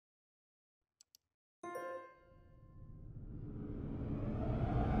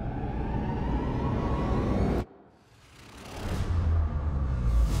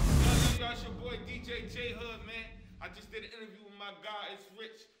just did an interview with my guy, It's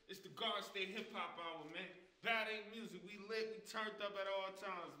Rich. It's the Garden State Hip Hop Hour, man. Bad ain't music. We lit, we turned up at all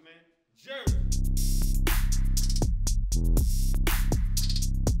times, man. Jersey.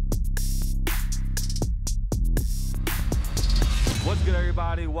 What's good,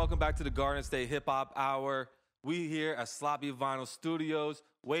 everybody? Welcome back to the Garden State Hip Hop Hour. We here at Sloppy Vinyl Studios.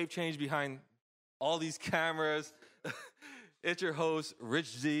 Wave change behind all these cameras. It's your host,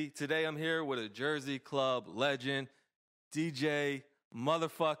 Rich Z. Today I'm here with a Jersey club legend, DJ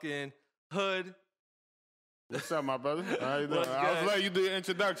motherfucking Hood. What's up, my brother? How you doing? I was letting you do your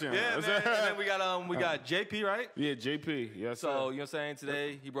introduction. Yeah, man. And then we got JP, right? Yeah, JP. Yes, so, sir. you know what I'm saying?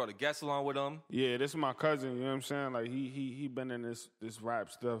 Today, he brought a guest along with him. Yeah, this is my cousin, you know what I'm saying? Like, he been in this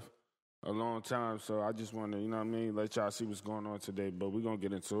rap stuff a long time, so I just want to, you know what I mean, let y'all see what's going on today, but we're going to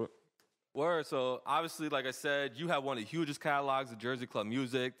get into it. Word. So, obviously, like I said, you have one of the hugest catalogs of Jersey club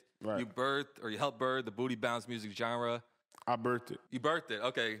music. Right. You helped birth the booty bounce music genre. I birthed it. You birthed it.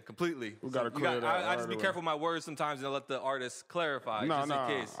 Okay, completely. We got to clear that. I just be careful with my words sometimes and let the artist clarify in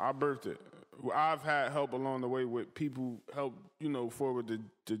case. I birthed it. I've had help along the way with people help, you know, forward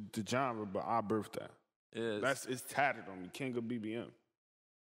the genre, but I birthed that. Yes. It's tatted on me, King of BBM. You know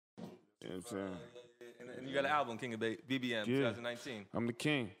what I'm saying? And you got an album, King of BBM, 2019. I'm the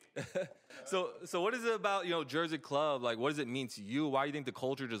king. So what is it about, you know, Jersey Club? Like, what does it mean to you? Why do you think the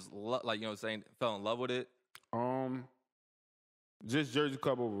culture just, fell in love with it? Just Jersey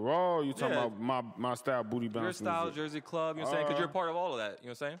Club overall? You talking about my style, booty bounce Your style, music? Jersey Club, you know what I'm saying? Because you're a part of all of that, you know what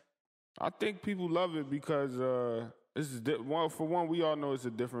I'm saying? I think people love it because for one, we all know it's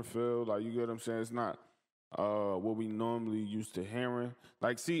a different feel. Like, you get what I'm saying? It's not what we normally used to hearing.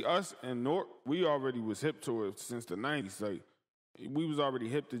 Like, see, us in North, we already was hip to it since the 90s. Like, we was already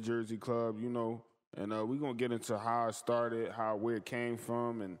hip to Jersey Club, you know, and we going to get into how it started, where it came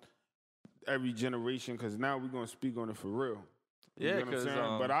from, and every generation, because now we're going to speak on it for real. Yeah, because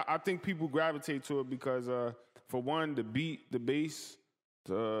but I think people gravitate to it because, for one, the beat, the bass,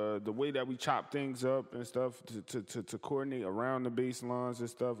 the way that we chop things up and stuff to coordinate around the bass lines and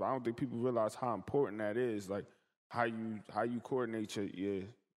stuff. I don't think people realize how important that is. Like how you coordinate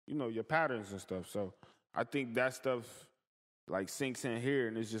your patterns and stuff. So I think that stuff like sinks in here,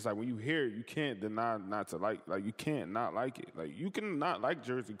 and it's just like when you hear it, you can't deny not to like you can't not like it. Like you can not like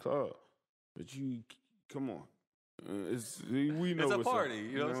Jersey Club, but you come on. We know it's a what's party,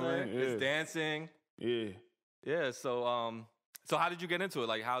 up. you know what I'm saying? Yeah. It's dancing. Yeah. Yeah, so how did you get into it?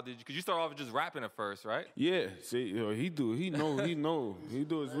 Like, because you started off just rapping at first, right? Yeah, see, he do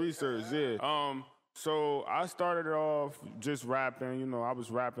his research, yeah. So I started off just rapping, you know, I was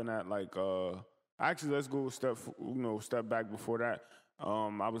rapping at like, actually let's go a step back before that.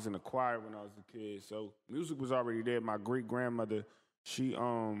 I was in the choir when I was a kid, so music was already there. My great-grandmother,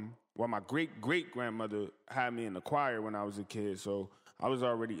 my great-great-grandmother had me in the choir when I was a kid, so I was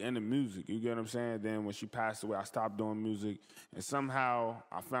already into music, you get what I'm saying? Then when she passed away, I stopped doing music, and somehow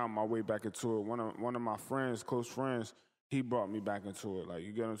I found my way back into it. One of my friends, close friends, he brought me back into it. Like,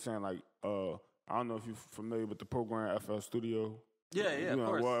 you get what I'm saying? Like, I don't know if you're familiar with the program FL Studio. Yeah, of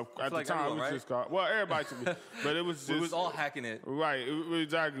course. Well, at the time, it was just called, well, everybody to me, but it was just. We was all hacking it. Right,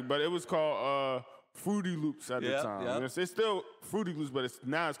 exactly, but it was called Fruity Loops at the time. Yep. It's still Fruity Loops, but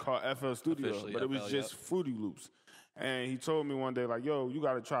now it's called FL Studio. Officially, but it was just Fruity Loops. And he told me one day, like, yo, you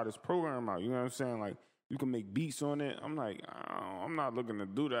got to try this program out. You know what I'm saying? Like, you can make beats on it. I'm like, I'm not looking to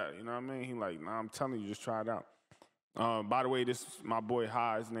do that. You know what I mean? He like, nah, I'm telling you, just try it out. By the way, this my boy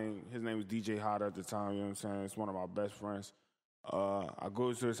High, his name was DJ Hot at the time. You know what I'm saying? It's one of my best friends. I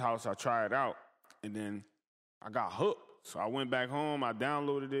go to his house, I try it out, and then I got hooked. So I went back home, I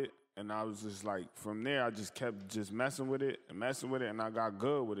downloaded it, and I was just like, from there, I just kept just messing with it, and I got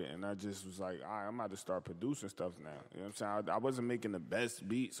good with it, and I just was like, all right, I'm about to start producing stuff now. You know what I'm saying? I wasn't making the best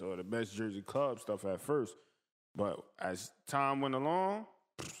beats or the best Jersey Club stuff at first, but as time went along,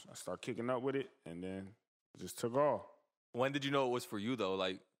 I started kicking up with it, and then it just took off. When did you know it was for you, though?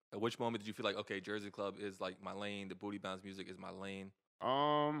 Like, at which moment did you feel like, okay, Jersey Club is like my lane, the booty bounce music is my lane?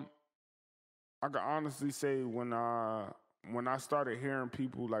 I can honestly say when I started hearing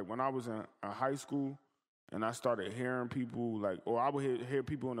people, like when I was in high school and I started hearing people like, or I would hear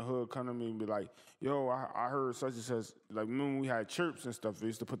people in the hood come to me and be like, yo, I heard such and such, like when we had chirps and stuff, they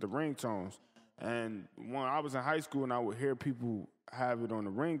used to put the ringtones. And when I was in high school and I would hear people have it on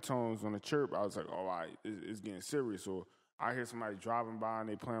the ringtones, on the chirp, I was like, oh, all right, it's getting serious. Or I hear somebody driving by and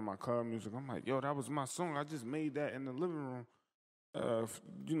they playing my club music. I'm like, yo, that was my song. I just made that in the living room,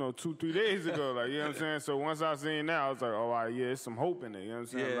 2-3 days ago. Like, you know what I'm saying? So once I seen that, I was like, oh, all right, yeah, there's some hope in it. You know what I'm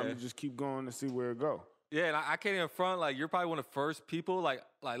saying? Yeah. Let me just keep going to see where it go. Yeah, and I can't even front, like, you're probably one of the first people, like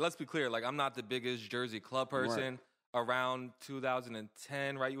let's be clear, like, I'm not the biggest Jersey Club person. Right. around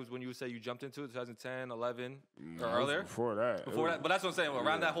 2010, right? It was when you would say you jumped into it, 2010, 11, or it was earlier? Before that. But that's what I'm saying.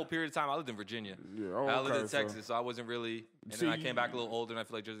 Around that whole period of time, I lived in Virginia. Yeah. Oh, I lived okay, in Texas, so I wasn't really. And See, then I came back a little older, and I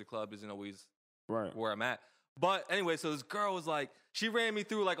feel like Jersey Club isn't always right. where I'm at. But anyway, so this girl was like, she ran me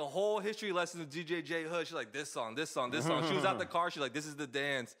through like a whole history lesson of DJ Jayhood. She's like, this song, this song, this song. She was out the car. She's like, this is the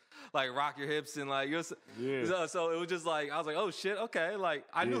dance. Like, rock your hips and like, you're. Yeah. So it was just like, I was like, oh shit, okay. Like,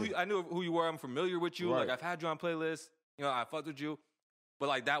 I knew who you were. I'm familiar with you. Right. Like, I've had you on playlists. You know, I fucked with you. But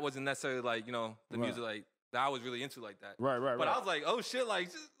like, that wasn't necessarily like, you know, the music like that I was really into like that. Right. But I was like, oh shit, like,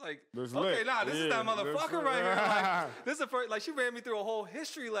 just like, This okay, lit. nah, this is that Yeah, motherfucker right here. Like, this is the first, like, she ran me through a whole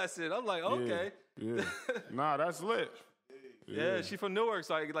history lesson. I'm like, okay. Yeah. Nah, that's lit. Yeah, she's from Newark,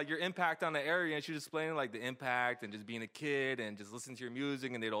 so like your impact on the area, and she was explaining like the impact and just being a kid and just listening to your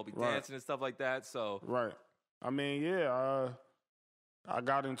music, and they'd all be dancing and stuff like that. So right, I mean, yeah, I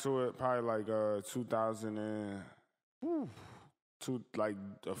got into it probably like 2000 and like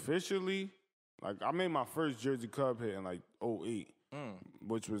officially, like I made my first Jersey Club hit in like 08,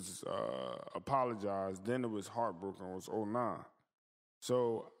 which was Apologize. Then it was Heartbroken, it was 09.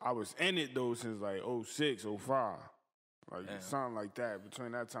 So I was in it though since like 06, 05. Like something like that.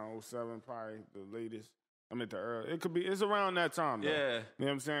 Between that time, 07, probably the latest. I mean, the early. It's around that time, though. Yeah. You know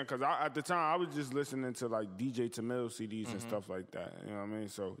what I'm saying? Because at the time, I was just listening to, like, DJ Tamil CDs and stuff like that. You know what I mean?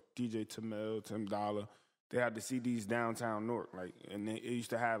 So, DJ Tamil, Tim Dollar, they had the CDs downtown Newark. Like, and it used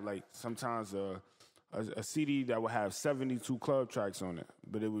to have, like, sometimes a CD that would have 72 club tracks on it.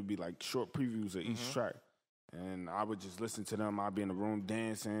 But it would be, like, short previews of each track. And I would just listen to them. I'd be in the room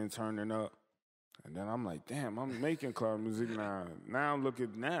dancing, turning up. And then I'm like, damn, I'm making club music now.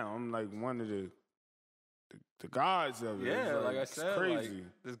 I'm like one of the gods of it. yeah, like I said, crazy. like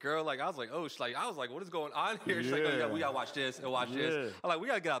this girl, like I was like, oh, I was like, what is going on here? She's like, oh, yeah, we gotta watch this and watch this. I'm like, we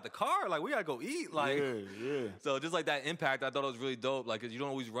gotta get out the car, like we gotta go eat, like. Yeah. So just like that impact, I thought it was really dope. Like, 'cause you don't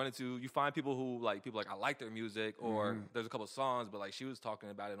always run into, you find people like I like their music, or there's a couple songs, but like she was talking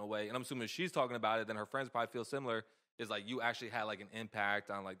about it in a way, and I'm assuming she's talking about it, then her friends probably feel similar. Is like you actually had like an impact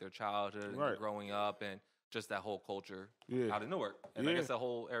on like their childhood and their growing up and just that whole culture out in Newark. And I guess the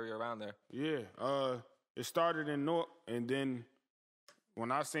whole area around there. Yeah. It started in Newark, and then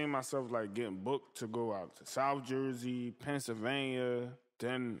when I seen myself like getting booked to go out to South Jersey, Pennsylvania,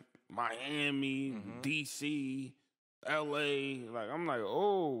 then Miami, DC, LA, like I'm like,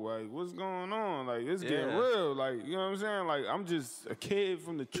 oh, like what's going on? Like it's getting real. Like, you know what I'm saying? Like I'm just a kid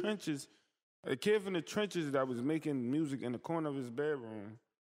from the trenches. A kid from the trenches that was making music in the corner of his bedroom,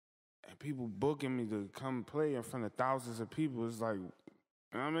 and people booking me to come play in front of thousands of people. It's like, you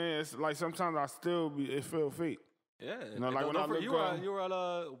know what I mean? It's like sometimes it feel fake. Yeah. You know, like when I look you were at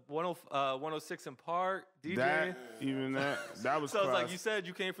 106 in Park, DJ. That was so it's like you said,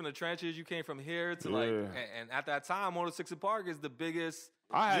 you came from the trenches, you came from here to like, and at that time, 106 in Park is the biggest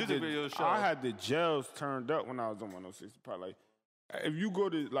music video show. I had the gels turned up when I was on 106 in Park. Like, if you go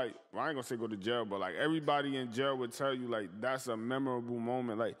to, like, well, I ain't gonna say go to jail, but, like, everybody in jail would tell you, like, that's a memorable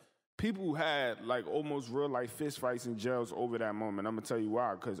moment. Like, people had, like, almost real-life fist fights in jails over that moment. I'm gonna tell you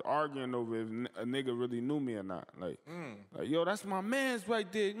why. Because arguing over if a nigga really knew me or not. Like, yo, that's my man's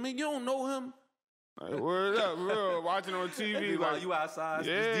right there. Man, you don't know him? Like, word up, real. Watching on TV. Like, you outside,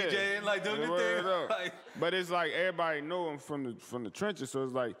 just DJing, like, doing your thing. Like, but it's like everybody know him from the trenches, so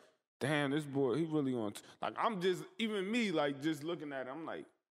it's like, damn, this boy, he really on. Like, I'm just, even me, like, just looking at it, I'm like,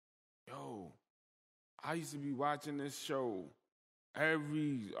 yo, I used to be watching this show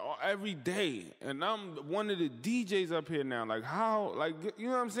every day, and I'm one of the DJs up here now. Like, how, like, you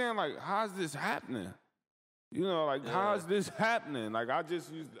know what I'm saying? Like, how's this happening? You know, like, how's this happening? Like, I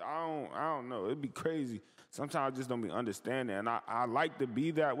don't know. It'd be crazy. Sometimes I just don't be understanding, and I like to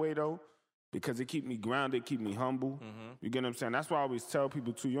be that way, though. Because it keep me grounded, keep me humble. You get what I'm saying? That's why I always tell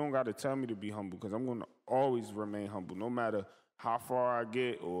people, too, you don't got to tell me to be humble, because I'm going to always remain humble. No matter how far I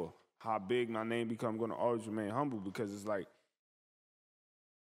get or how big my name becomes, I'm going to always remain humble, because it's like,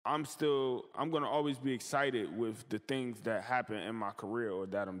 I'm going to always be excited with the things that happen in my career or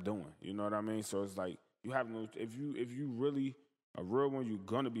that I'm doing. You know what I mean? So it's like, you have no, if you really a real one, you're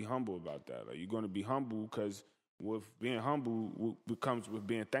going to be humble about that. Like, you're going to be humble, because with being humble becomes with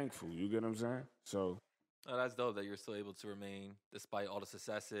being thankful. You get what I'm saying? So. Oh, that's dope that you're still able to remain despite all the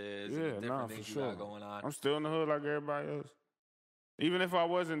successes and different things you got going on. I'm still in the hood like everybody else. Even if I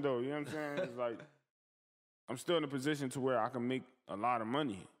wasn't, though, you know what I'm saying? It's like, I'm still in a position to where I can make a lot of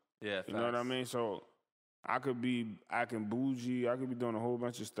money. Yeah, you know what I mean? So I could be acting bougie. I could be doing a whole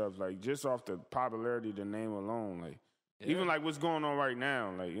bunch of stuff, like, just off the popularity of the name alone. Like, even like what's going on right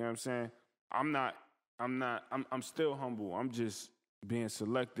now, like, you know what I'm saying? I'm still humble. I'm just being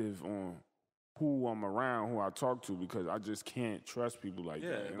selective on who I'm around, who I talk to, because I just can't trust people like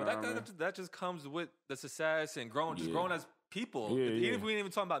that. You know what I mean? That just comes with the success and growing as people. Yeah, Even if we ain't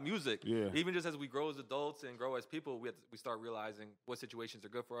even talking about music, Yeah. even just as we grow as adults and grow as people, we start realizing what situations are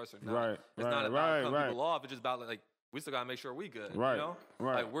good for us or not. Right, It's not about cutting people off. It's just about like we still gotta make sure we good. Right, You know?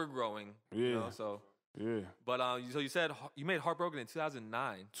 right. Like we're growing. Yeah. You know, so. Yeah. But so you said you made Heartbroken in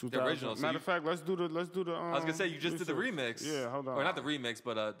 2009. The original. So Matter of fact, let's do the. I was gonna say you just did the remix. Yeah, hold on. Or not the remix,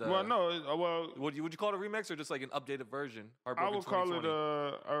 but the. Well, no. Would you call it a remix or just like an updated version? I would call it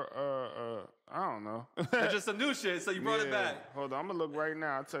I don't know. It's just some new shit, so you brought it back. Hold on, I'm gonna look right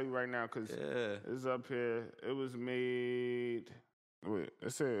now. I'll tell you right now because it's up here. It was made. Wait,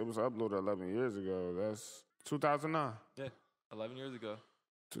 it said it was uploaded 11 years ago. That's 2009. Yeah, 11 years ago.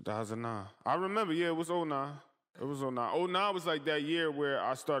 2009. I remember. Yeah, it was 09. It was 09. 09 was like that year where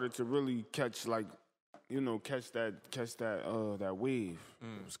I started to really catch that wave.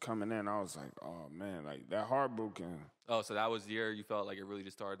 It was coming in. I was like, oh man, like that Heartbroken. Oh, so that was the year you felt like it really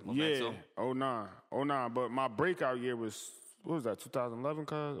just started momentum? Yeah, 09. But my breakout year was, what was that, 2011,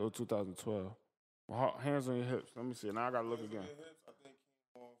 cuz? Or 2012? Hands on your hips. Let me see. Now I gotta look again. I think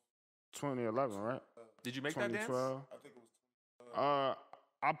 2011, right? Did you make that dance? 2012. I think it was.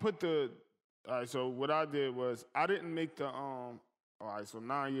 I put all right, so what I did was, I didn't make all right, so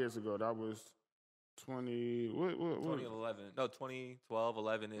 9 years ago, that was 2011. No, 2012,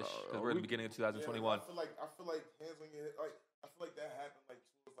 11-ish. Because we're in the beginning of 2021. I feel like hands on your head. Like I feel like that happened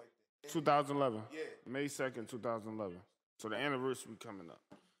towards the end. 2011. Yeah. May 2nd, 2011. So the anniversary coming up.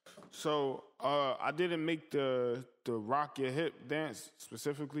 So I didn't make the rock your hip dance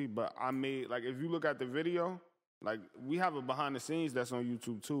specifically, but I made, like, if you look at the video, like, we have a behind the scenes that's on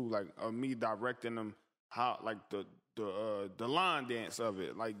YouTube too, like me directing them how, like, the line dance of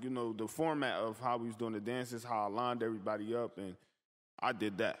it, like, you know, the format of how we was doing the dances, how I lined everybody up, and I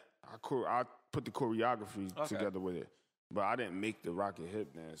did that. I put the choreography together with it, but I didn't make the rocket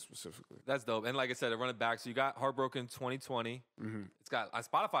hip dance specifically. That's dope. And like I said, to run it back, so you got Heartbroken 2020. Mm-hmm. It's got on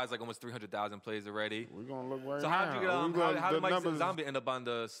Spotify. It's like almost 300,000 plays already. We're gonna look right now. So how did you get how did Mike Zombie end up on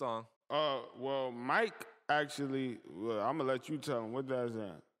the song? Well, Mike actually. Well, I'm gonna let you tell him what that's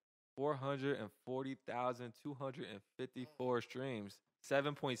at. 440,254 streams.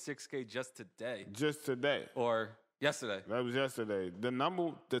 7.6K just today. Just today. Or yesterday. That was yesterday.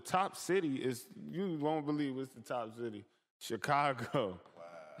 The top city is, you won't believe it's the top city, Chicago. Wow.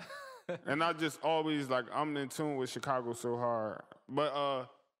 And I just always, like, I'm in tune with Chicago so hard. But,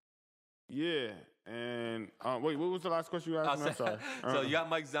 yeah. And, wait, what was the last question you asked me? I'm sorry. So you got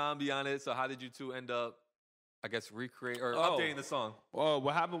Mike Zombie on it. So how did you two end up, I guess, recreate or updating the song? Well,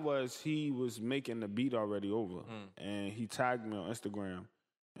 what happened was he was making the beat already over, and he tagged me on Instagram,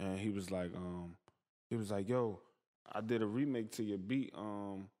 and he was like, yo, I did a remake to your beat.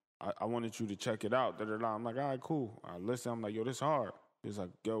 I wanted you to check it out. Da-da-da. I'm like, all right, cool. I listen. I'm like, yo, this hard. He was like,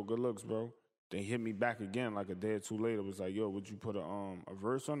 yo, good looks, bro. They hit me back again like a day or two later. Was like, yo, would you put a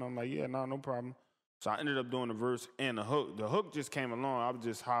verse on? I'm like, yeah, no problem. So I ended up doing the verse and the hook. The hook just came along. I was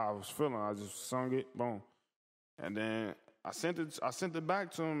just how I was feeling. I just sung it, boom. And then I sent it back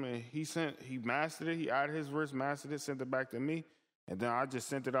to him, and he mastered it. He added his verse, mastered it, sent it back to me. And then I just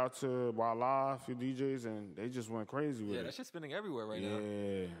sent it out to Walla, a few DJs, and they just went crazy with it. Yeah, that shit's spinning everywhere right now.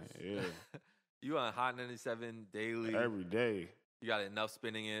 Yeah. You on Hot 97 daily. Every day. You got Enough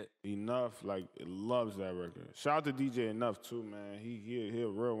spinning it. Enough, like, it loves that record. Shout out to DJ Enough, too, man. He a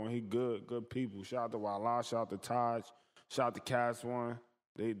real one. He good people. Shout out to Walla, shout out to Taj, shout out to Cass One.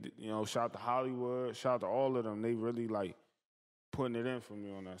 They, shout out to Hollywood, shout out to all of them. They really, like, putting it in for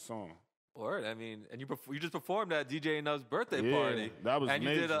me on that song. Word, I mean, and you just performed at DJ Enough's birthday party. That was amazing.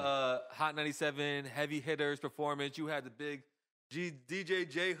 And you did a Hot 97 Heavy Hitters performance. You had the big DJ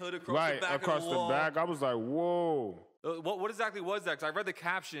Jayhood across the back across of the wall. the back. I was like, whoa. What exactly was that? Because I read the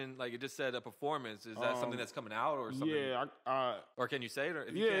caption, like it just said a performance. Is that something that's coming out or something? Yeah. Or can you say it? Or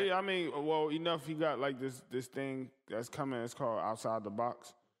if yeah, I mean, well, Enough, he got like this thing that's coming. It's called Outside the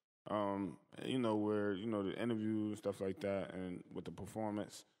Box. Where, the interview and stuff like that, and with the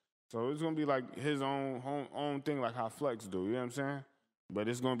performance. So it's going to be like his own thing, like how Flex do, you know what I'm saying? But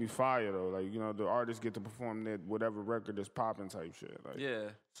it's going to be fire, though. Like, the artists get to perform that whatever record is popping type shit. Like, yeah.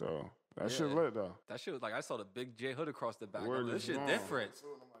 So that shit lit, though. That shit, like, I saw the big J Hood across the back. This shit wrong. different.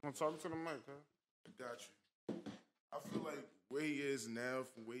 I'm talking to the mic, huh? Got you. I feel like where he is now,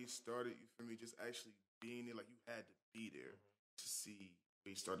 from where he started, you feel me, just actually being there, like, you had to be there to see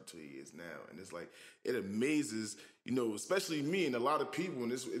where he started to where he is now. And it's like, it amazes, especially me and a lot of people,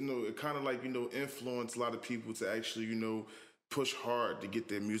 and it's, it kind of like, influence a lot of people to actually, push hard to get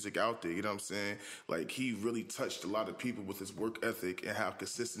their music out there, you know what I'm saying? Like, he really touched a lot of people with his work ethic and how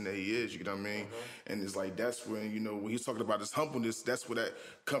consistent that he is, you know what I mean? And it's like, that's when, you know, when he's talking about his humbleness, that's where that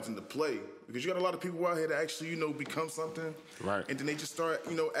comes into play. Because you got a lot of people out here that actually, you know, become something. Right. And then they just start,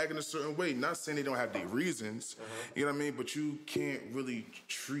 you know, acting a certain way. Not saying they don't have their reasons, you know what I mean? But you can't really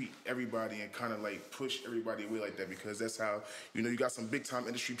treat everybody and kind of like push everybody away like that, because that's how, you know, you got some big time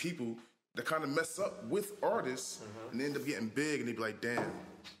industry people that kind of mess up with artists and they end up getting big and they be like, damn. Yeah.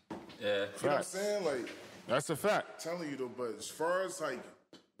 You know what I'm saying? Like, That's a fact. telling you though, but as far as like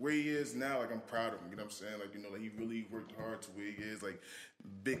where he is now, like, I'm proud of him, you know what I'm saying? Like, you know, like, he really worked hard to where he is, like,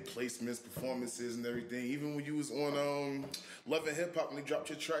 big placements, performances and everything. Even when you was on Love and Hip Hop when they dropped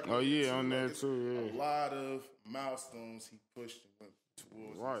your track. Oh, yeah, on there like, too, yeah. A lot of milestones he pushed and went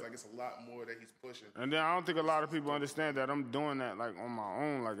towards. Right. It's like it's a lot more that he's pushing. And then I don't think a lot of people understand that I'm doing that like on my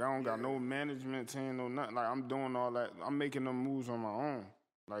own. Like, I don't got no management team, no nothing. Like, I'm doing all that. I'm making them moves on my own.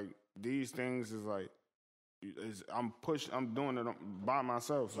 Like, these things is like, I'm doing it by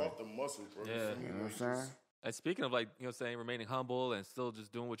myself. It's Like, off the muscle, bro. Yeah. you know what I'm saying? And speaking of, like, you know, saying remaining humble and still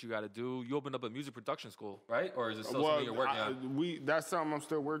just doing what you got to do, you opened up a music production school, right? Or is it still something you're working on? That's something I'm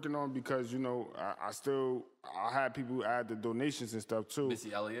still working on because, you know, I had people add the donations and stuff too.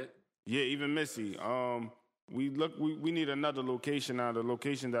 Missy Elliott? Yeah, even Missy. We need another location now. The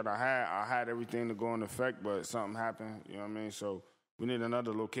location that I had everything to go in effect, but something happened. You know what I mean? So we need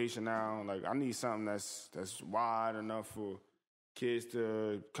another location now. Like, I need something that's wide enough for kids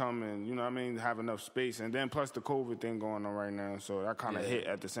to come and, you know what I mean, have enough space. And then plus the COVID thing going on right now, so that kind of hit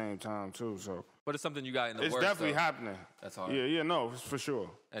at the same time too. So, But it's something you got in the it's works. definitely though. happening. That's hard. Yeah, no, for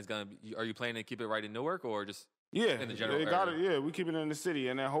sure. And it's gonna be, are you planning to keep it right in Newark or just Yeah, in the general they area? got it. Yeah, we keep it in the city,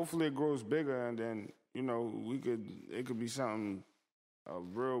 and then hopefully it grows bigger, and then, you know, it could be something, a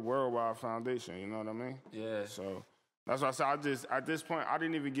real worldwide foundation. You know what I mean? Yeah. So that's why I said at this point I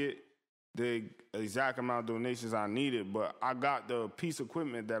didn't even get the exact amount of donations I needed, but I got the piece of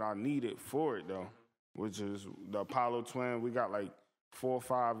equipment that I needed for it though, which is the Apollo Twin. We got like 4 or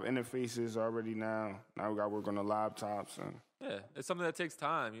 5 interfaces already now. Now we got to work on the laptops and. Yeah, it's something that takes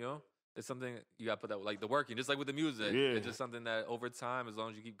time, you know? It's something you got to put that, like the working, just like with the music. Yeah. It's just something that over time, as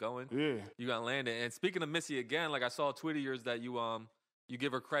long as you keep going, Yeah. you got to land it. And speaking of Missy again, like I saw a tweet of yours that you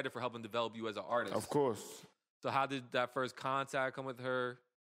give her credit for helping develop you as an artist. Of course. So how did that first contact come with her?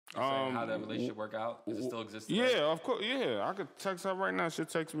 How that relationship work out? Does it still exist today? Yeah, of course. Yeah, I could text her right now. She'll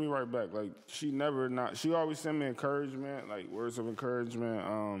text me right back. Like, she always send me encouragement, like words of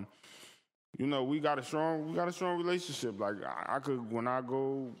encouragement. You know, we got a strong relationship. Like, I could, when I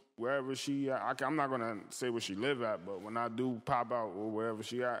go wherever she at, I'm not gonna say where she live at, but when I do pop out or wherever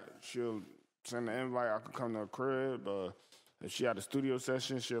she at, she'll send an invite. I could come to her crib. If she had a studio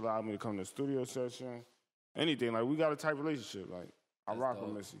session, she'll allow me to come to the studio session. Anything. Like, we got a tight relationship. Like, I rock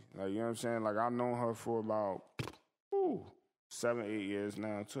with Missy. Like, you know what I'm saying? Like, I've known her for about 7, 8 years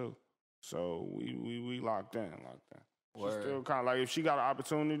now too. So we locked in. She's still kind of like, if she got an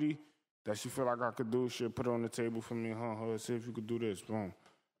opportunity that she feel like I could do, she'll put it on the table for me, her, see if you could do this, boom.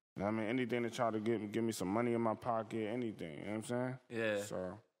 You know what I mean? Anything to try to give me some money in my pocket, anything, you know what I'm saying? Yeah.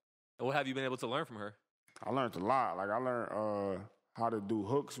 So. And what have you been able to learn from her? I learned a lot. Like, I learned how to do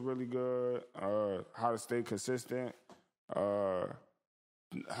hooks really good, how to stay consistent,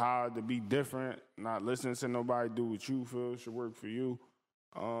 how to be different, not listening to nobody, do what you feel should work for you.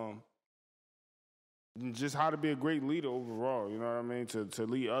 Just how to be a great leader overall, you know what I mean? To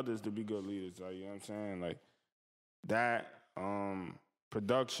lead others to be good leaders, like, you know what I'm saying? Like, that,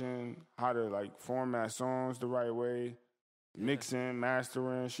 production, how to, like, format songs the right way, mixing,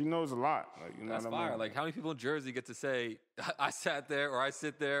 mastering. She knows a lot. Like, you know That's what I mean? fire. Like, how many people in Jersey get to say, I sat there, or I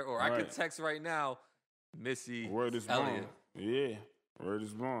sit there, or I could text right now, Missy Word is Elliott. born. Yeah, word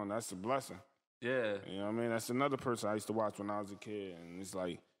is born. That's a blessing. Yeah. You know what I mean? That's another person I used to watch when I was a kid. And it's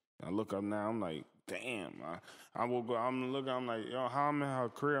like, I look up now, I'm like, damn. I'm looking, I'm like, yo, how I'm in her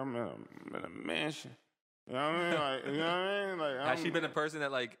career? I'm in a mansion. You know what I mean? Like, you know what I mean? Like, Has she been a person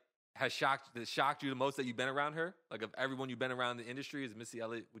that, like, has shocked you the most that you've been around her? Like, of everyone you've been around in the industry, is Missy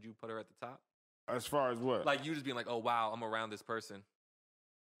Elliott, would you put her at the top? As far as what? Like, you just being like, oh, wow, I'm around this person.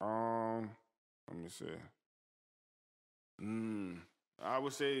 Let me see. I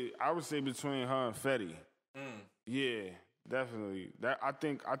would say between her and Fetty. Yeah, definitely. I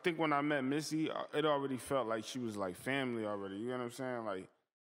think when I met Missy, it already felt like she was like family already. You know what I'm saying? Like,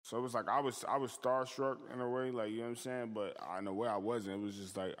 so it was like I was starstruck in a way, like, you know what I'm saying? But in a way I wasn't. It was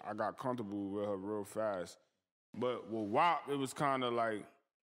just like I got comfortable with her real fast. But with WAP, it was kind of like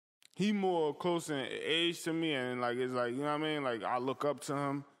he more close in age to me, and like it's like, you know what I mean? Like, I look up to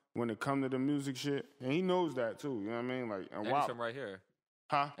him, when it come to the music shit. And he knows that too, you know what I mean? Like, And he's from right here.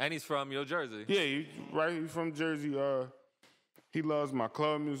 Huh? And he's from, Jersey. Yeah, he's from Jersey. He loves my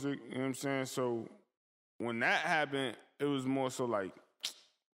club music, you know what I'm saying? So when that happened, it was more so like,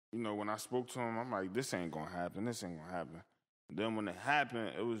 when I spoke to him, I'm like, this ain't gonna happen. Then when it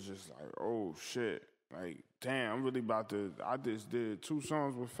happened, it was just like, oh shit. Like, damn, I'm really about to, I just did 2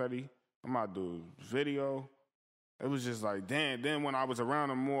 songs with Fetty. I'm about to do a video. It was just like, damn. Then when I was around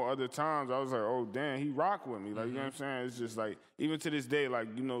him more other times, I was like, oh, damn, he rock with me. Like, you know what I'm saying? It's just like, even to this day, like,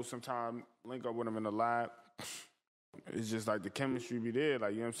 sometimes link up with him in the lab. It's just like the chemistry be there.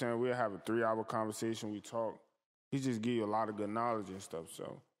 Like, you know what I'm saying? We'll have a 3-hour conversation. We talk. He just give you a lot of good knowledge and stuff.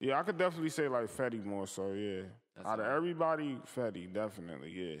 So, yeah, I could definitely say, like, Fetty more so, yeah. Out of everybody, Fetty,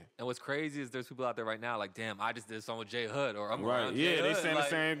 definitely, yeah. And what's crazy is there's people out there right now like, damn, I just did a song with Jayhood, or I'm right. around Yeah, Jayhood. They saying the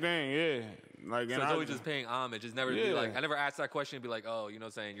same thing, yeah. Like, so it's always just paying homage. It's never be like, I never asked that question and be like, oh, you know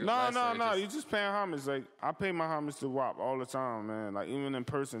what I'm saying? You're No. You just paying homage. Like, I pay my homage to Wap all the time, man. Like, even in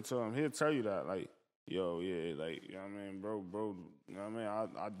person to him, he'll tell you that. Like, yo, yeah, like, you know what I mean, bro, you know what I mean?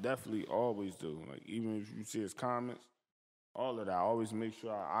 I definitely always do. Like, even if you see his comments, all of that, I always make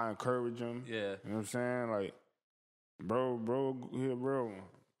sure I encourage him. Yeah. You know what I'm saying? Like, bro, he a real one.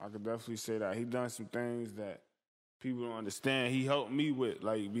 I could definitely say that. He done some things that people don't understand. He helped me with,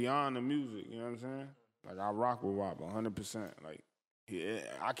 like, beyond the music, you know what I'm saying? Like, I rock with Wap 100%. Like,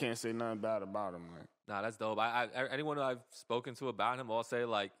 I can't say nothing bad about him. Like, nah, that's dope. Anyone who I've spoken to about him all say,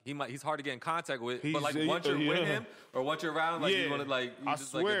 like, he's hard to get in contact with, but, like, once you're with him or once you're around him, like, you want to, like, he's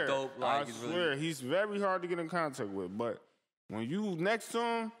just, like, a dope, like, I swear, he's very hard to get in contact with, but when you next to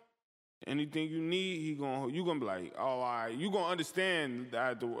him, anything you need, you gonna be like, oh, all right. You gonna understand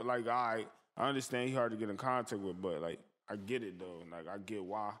that, like, all right, I understand he hard to get in contact with, but, like, I get it, though. Like, I get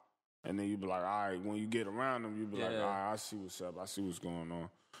why. And then you be like, all right, when you get around him, you be like, all right, I see what's up. I see what's going on.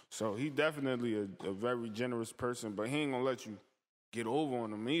 So he definitely a very generous person, but he ain't gonna let you get over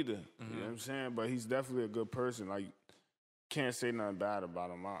on him either. You know what I'm saying? But he's definitely a good person. Like, can't say nothing bad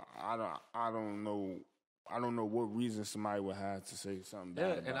about him. I don't know what reason somebody would have to say something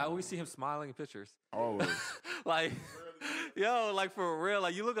bad. Yeah, and I always see him smiling in pictures. Always. Like, yo, like, for real,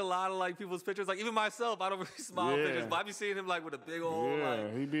 like, you look a lot of, like, people's pictures. Like, even myself, I don't really smile in pictures, but I be seeing him, like, with a big old,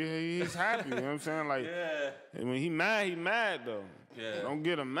 like... he's happy, you know what I'm saying? Like, when he mad, though. Yeah. Don't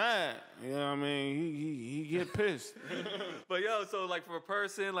get him mad. You know what I mean? He get pissed. But, yo, so, like, for a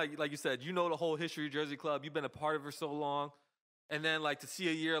person, like you said, you know the whole history of Jersey Club. You've been a part of it for so long. And then, like, to see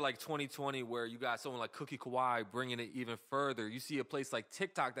a year like 2020 where you got someone like Cookie Kawhi bringing it even further. You see a place like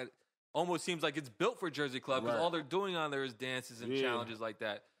TikTok that almost seems like it's built for Jersey Club because all they're doing on there is dances and challenges like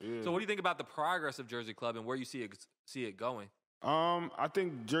that. Yeah. So what do you think about the progress of Jersey Club and where you see it going? I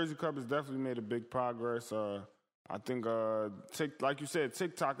think Jersey Club has definitely made a big progress. I think, like you said,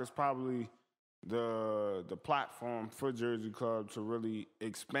 TikTok is probably the platform for Jersey Club to really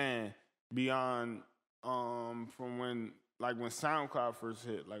expand beyond from when SoundCloud first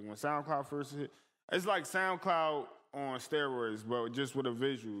hit. Like, when SoundCloud first hit, it's like SoundCloud on steroids, but just with a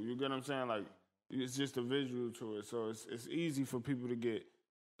visual. You get what I'm saying? Like, it's just a visual to it. So it's easy for people to get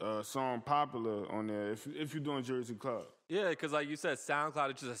a song popular on there if you're doing Jersey Club. Yeah, because like you said,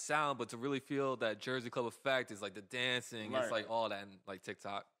 SoundCloud is just a sound, but to really feel that Jersey Club effect is like the dancing, it's like all that, and like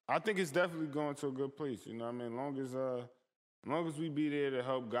TikTok. I think it's definitely going to a good place. You know what I mean? Long as we be there to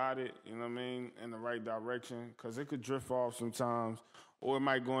help guide it, you know what I mean, in the right direction, because it could drift off sometimes, or it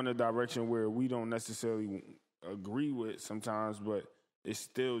might go in a direction where we don't necessarily agree with sometimes, but it's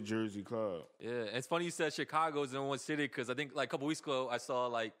still Jersey Club. Yeah, it's funny you said Chicago's in one city, because I think like a couple weeks ago I saw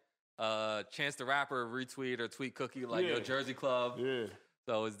like Chance the Rapper retweet or tweet Cookie like, yo, Jersey Club. Yeah.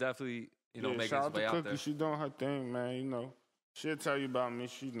 So it's definitely, making its way out out Cookie. there. She doing her thing, man, you know. She'll tell you about me,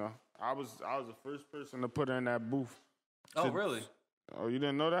 she know. I was the first person to put her in that booth. Oh, really? Oh, you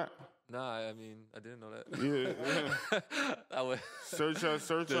didn't know that? Nah, I mean, I didn't know that. Yeah. I would Search her.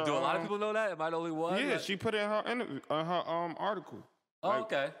 Do a lot of people know that? Am I the only one? Yeah, she put it in her interview, her article. Oh,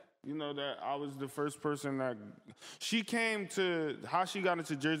 okay. You know that I was the first person that she came to. How she got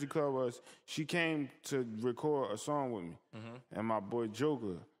into Jersey Club was she came to record a song with me and my boy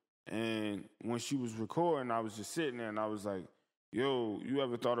Joker. And when she was recording, I was just sitting there and I was like, "Yo, you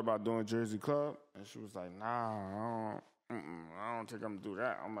ever thought about doing Jersey Club?" And she was like, "Nah, I don't think I'm gonna do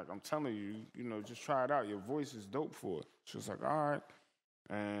that." I'm like, "I'm telling you, just try it out. Your voice is dope for it." She was like, "All right."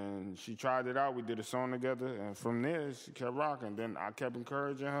 And she tried it out. We did a song together. And from there, she kept rocking. Then I kept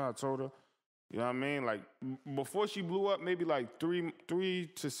encouraging her. I told her, you know what I mean? Like, before she blew up, maybe like 3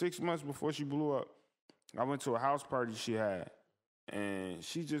 to 6 months before she blew up, I went to a house party she had. And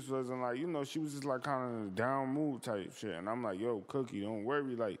she just wasn't like, she was just like kind of in a down mood type shit. And I'm like, yo, Cookie, don't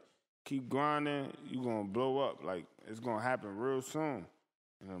worry. Like, keep grinding. You going to blow up. Like, it's going to happen real soon.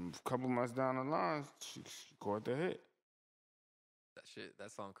 And a couple months down the line, she caught the hit.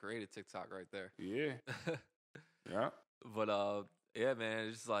 That song created TikTok right there. Yeah. Yeah. But, yeah, man,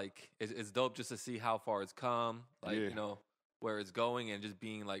 it's just like, it's dope just to see how far it's come. Like, where it's going and just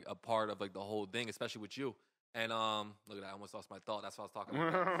being like a part of like the whole thing, especially with you. And look at that, I almost lost my thought. That's what I was talking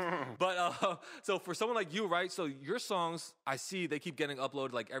about. But so for someone like you, right? So your songs, I see they keep getting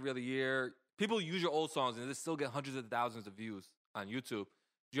uploaded like every other year. People use your old songs and they still get hundreds of thousands of views on YouTube.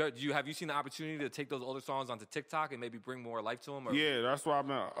 Have you seen the opportunity to take those older songs onto TikTok and maybe bring more life to them? Or? Yeah, that's why I've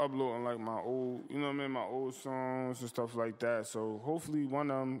been uploading like my old, my old songs and stuff like that. So hopefully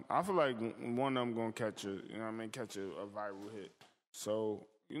one of them, I feel like one of them gonna catch catch a viral hit. So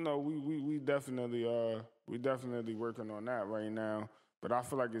we definitely working on that right now. But I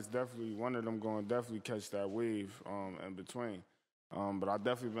feel like it's definitely one of them going to definitely catch that wave in between. But I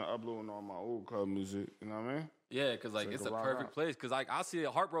definitely been uploading all my old club music. You know what I mean? Yeah, because like it's a perfect place. Because like I see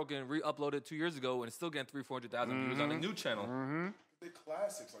Heartbroken re-uploaded 2 years ago and it's still getting 300,000 views on a new channel. Mm-hmm. They're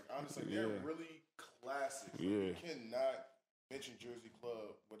classics. Like honestly, they're really classics. Like, you cannot mention Jersey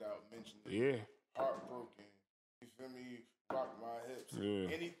Club without mentioning Heartbroken. You feel me? Rock My Hips.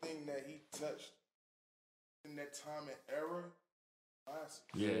 Yeah. Anything that he touched in that time and era, classic.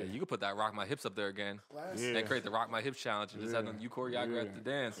 Yeah, you could put that Rock My Hips up there again. Classic. And create the Rock My Hips challenge and just have them you choreograph the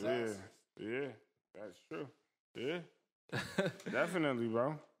dance. Yeah, that's true. Yeah, definitely,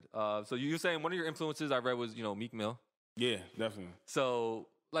 bro. So you were saying one of your influences I read was Meek Mill. Yeah, definitely. So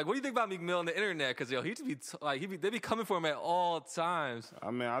like, what do you think about Meek Mill on the internet? Because they be coming for him at all times.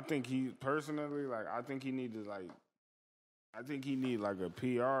 I mean, I think he personally I think he need like a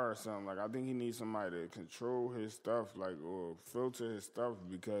PR or something. Like I think he needs somebody to control his stuff, like or filter his stuff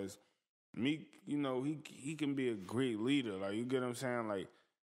because Meek, he can be a great leader. Like you get what I'm saying? Like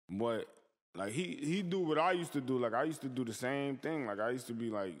what? Like he do what I used to do. Like I used to do the same thing. Like I used to be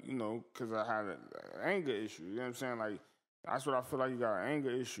like because I had an anger issue. You know what I'm saying? Like that's what I feel like. You got an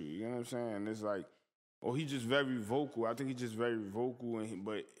anger issue. You know what I'm saying? And it's like, he's just very vocal. I think he's just very vocal,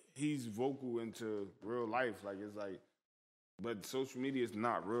 but he's vocal into real life. Like it's like. But social media is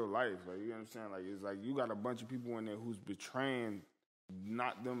not real life. Like, you know what I'm saying? Like, it's like you got a bunch of people in there who's betraying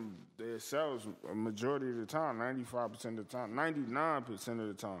not them themselves a majority of the time, 95% of the time, 99% of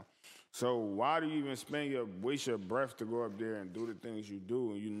the time. So why do you even waste your breath to go up there and do the things you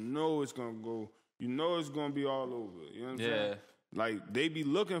do? And it's going to go, it's going to be all over. You know what I'm saying? Like, they be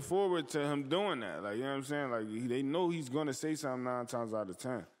looking forward to him doing that. Like, you know what I'm saying? Like, they know he's going to say something 9 times out of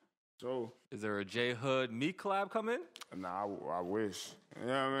 10. So, is there a Jayhood Meek collab coming? Nah, I wish. You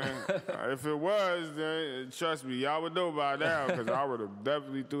know what I mean? If it was, then trust me, y'all would know by now because I would have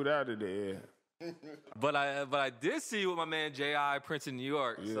definitely threw that in the air. But I did see with my man J.I. Prince in New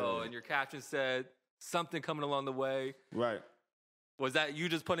York. Yeah. So, and your caption said something coming along the way. Right. Was that you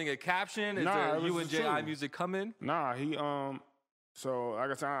just putting a caption? Is there you and J.I. music coming? Nah, so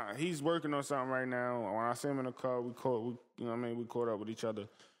like I said, he's working on something right now. When I see him in the car, we caught up with each other.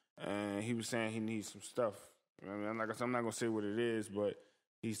 And he was saying he needs some stuff. I mean, like I said, I'm not gonna say what it is, but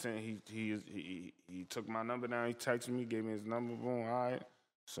he's saying he took my number down. He texted me, gave me his number. Boom, all right.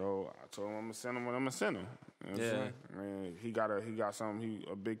 So I told him I'm gonna send him what I'm gonna send him. You know what I'm saying? I mean, he got something.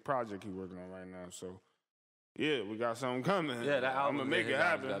 A big project he working on right now. So yeah, we got something coming. Yeah, that album, I'm gonna make it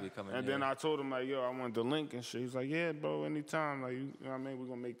happen. Coming, and then I told him like, I want the link and shit. He's like, yeah, bro, anytime. Like, you know what I mean? We're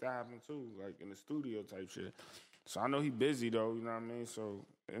gonna make that happen too, like in the studio type shit. So I know he busy though, you know what I mean? So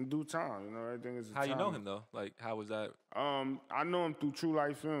in due time, everything is. How you know him though? Like, how was that? I know him through True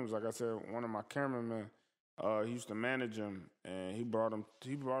Life Films. Like I said, one of my cameramen, he used to manage him, and he brought him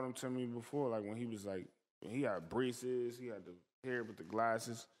to me before. Like when he had braces, he had the hair with the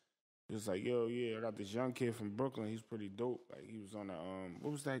glasses. He was like, yo, yeah, I got this young kid from Brooklyn. He's pretty dope. Like he was on the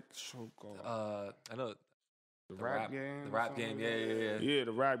what was that show called? I know. The rap game. The rap game, yeah. Yeah,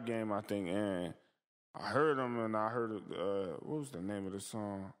 the rap game, I think, and. I heard him and I heard what was the name of the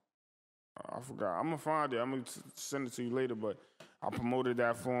song? I forgot. I'm gonna find it. I'm gonna send it to you later. But I promoted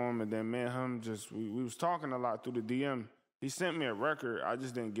that for him, and then me and him we was talking a lot through the DM. He sent me a record. I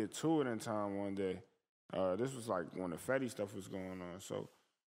just didn't get to it in time one day. This was like when the Fetty stuff was going on, so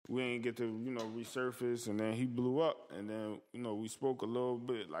we didn't get to resurface. And then he blew up, and then we spoke a little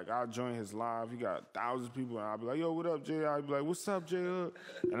bit. Like I joined his live. He got thousands of people, and I'd be like, "Yo, what up, Jay?" I'd be like, "What's up, Jayhood?"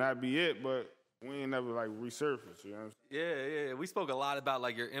 And that'd be it. But we ain't never resurfaced, you know what I'm saying? Yeah. We spoke a lot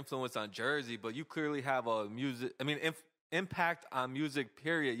about your influence on Jersey, but you clearly have a impact on music,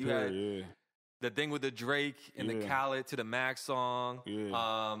 period. You had the thing with the Drake and the Khaled to the Max song.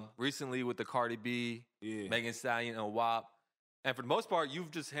 Yeah. Recently with the Cardi B, Yeah. Megan Stallion, and WAP. And for the most part, you've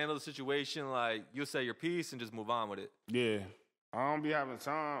just handled the situation like you'll say your piece and just move on with it. Yeah. I don't be having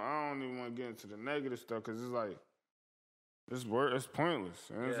time. I don't even want to get into the negative stuff because it's like, it's pointless.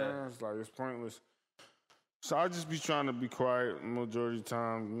 You know what I'm saying? It's like, it's pointless. So I just be trying to be quiet majority of the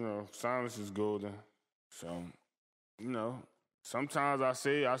time. You know, silence is golden. So, you know, sometimes I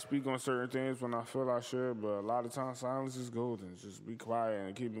speak on certain things when I feel I should, but a lot of times silence is golden. Just be quiet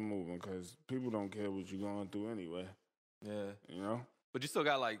and keep it moving because people don't care what you're going through anyway. Yeah. You know? But you still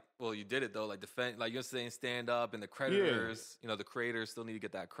got you did it though, defend, you're saying stand up and the creditors, the creators still need to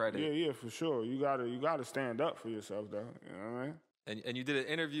get that credit. Yeah, for sure. You gotta stand up for yourself though. You know what I mean? And you did an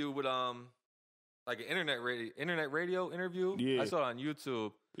interview with an internet radio interview. Yeah. I saw it on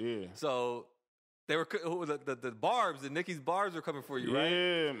YouTube. Yeah. So they were the barbs, the Nicki's barbs were coming for you, right?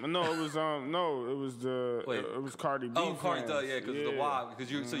 Yeah, no, it was it was Cardi B. Oh, Cardi, fans. because of the WAP.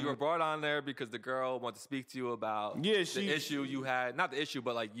 Because so you were brought on there because the girl wanted to speak to you about the issue you had, not the issue,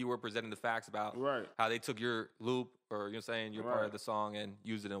 but you were presenting the facts about how they took your loop or you're saying you're part of the song and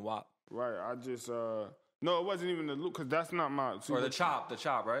used it in WAP. Right. I just no, it wasn't even the loop because that's not my. Or the chop,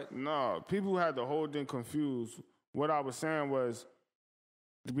 right? No, people had the whole thing confused. What I was saying was.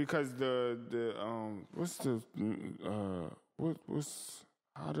 Because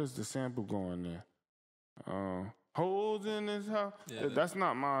how does the sample go in there? Holes in this house. Yeah, that's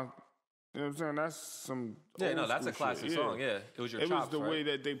not my. You know what I'm saying? That's some. Yeah, that's a classic song. Yeah, it was your. It was the way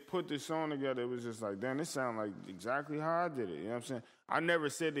that they put the song together. It was just like, damn, it sounded like exactly how I did it. You know what I'm saying? I never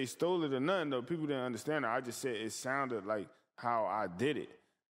said they stole it or nothing though. People didn't understand it. I just said it sounded like how I did it.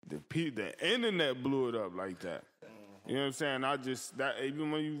 The internet blew it up like that. You know what I'm saying?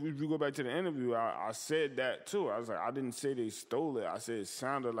 Even when you go back to the interview, I said that too. I was like, I didn't say they stole it. I said it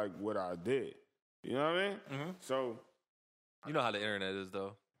sounded like what I did. You know what I mean? Mm-hmm. So, you know how the internet is,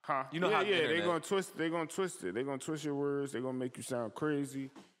 though. Huh? You know how the internet. They're gonna twist it. They're gonna twist your words. They're gonna make you sound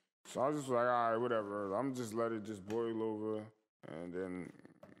crazy. So I was just like, all right, whatever. I'm just let it just boil over, and then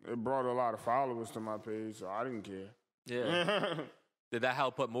it brought a lot of followers to my page, so I didn't care. Yeah. Did that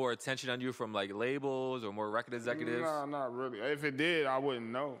help put more attention on you from labels or more record executives? No, not really. If it did, I wouldn't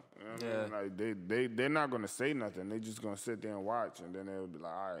know. You know what I mean? They're not gonna say nothing. They're just gonna sit there and watch, and then they'll be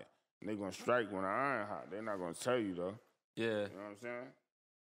like, all right. And they're gonna strike when the iron hot. They're not gonna tell you though. Yeah. You know what I'm saying?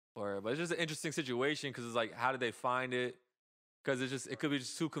 But it's just an interesting situation because it's like, how did they find it? Because it could be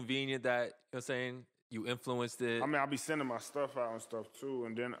just too convenient that, you know what I'm saying, you influenced it. I mean, I'll be sending my stuff out and stuff too,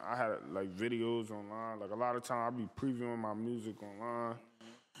 and then I had videos online. A lot of time I'll be previewing my music online.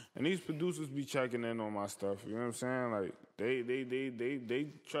 And these producers be checking in on my stuff. You know what I'm saying? They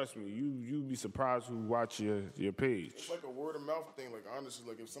trust me. You be surprised who watch your page. It's like a word of mouth thing.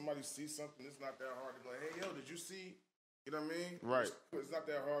 Honestly, if somebody sees something, it's not that hard to be like, hey, yo, did you see? You know what I mean? Right. It's not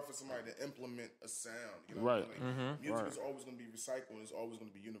that hard for somebody to implement a sound. You know right. What I mean? Music is always going to be recycled. It's always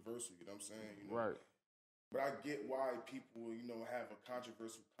going to be universal. You know what I'm saying? Right. But I get why people, have a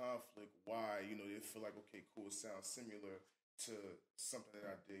controversial conflict. Why, they feel like, okay, cool, it sounds similar to something that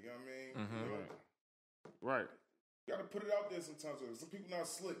I did. You know what I mean? Mm-hmm. Right. You gotta put it out there sometimes. Some people not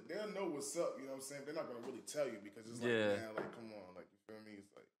slick. They'll know what's up. You know what I'm saying? They're not gonna really tell you because it's come on, you feel me?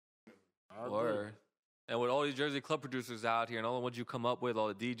 It's like, Word. And with all these Jersey club producers out here and all the ones you come up with, all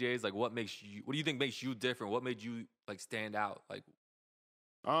the DJs, what do you think makes you different? What made you stand out?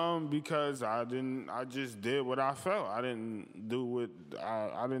 Because I just did what I felt. I didn't do what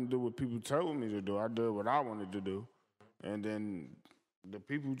people told me to do. I did what I wanted to do. And then the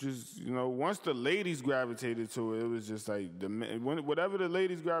people just, once the ladies gravitated to it, it was just like the men, whatever the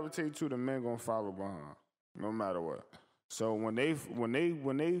ladies gravitate to, the men gonna follow behind, no matter what. So when they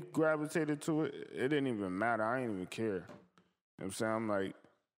gravitated to it, it didn't even matter. I didn't even care. You know what I'm saying?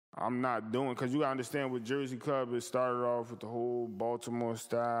 I'm not doing, because you gotta understand with Jersey Club, it started off with the whole Baltimore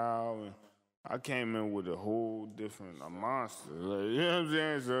style, and I came in with a whole different monster. You know what I'm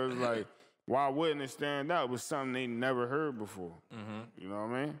saying? So it's like, why wouldn't it stand out with something they never heard before? Mm-hmm. You know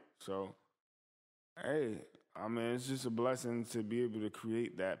what I mean? So, hey, it's just a blessing to be able to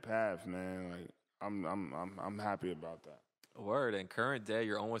create that path, man. I'm happy about that. Word. And current day,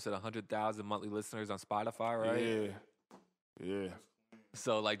 you're almost at 100,000 monthly listeners on Spotify, right? Yeah.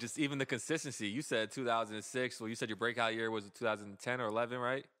 So, just even the consistency. You said 2006. Well, you said your breakout year was 2010 or 11,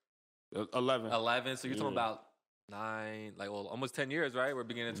 right? 11. 11. So you're talking about 9, almost 10 years, right? We're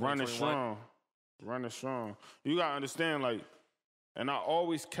beginning 2021. Running strong. You gotta understand, and I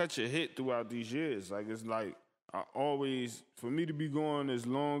always catch a hit throughout these years. For me to be going as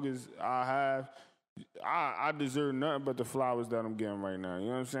long as I have, I deserve nothing but the flowers that I'm getting right now. You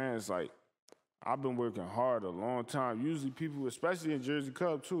know what I'm saying? It's I've been working hard a long time. Usually people, especially in Jersey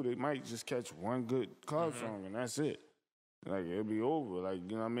Club too, they might just catch one good club song and that's it. Like, it'll be over. Like,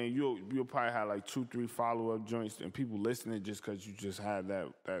 you know what I mean? You'll probably have like 2, 3 follow-up joints and people listening just because you just had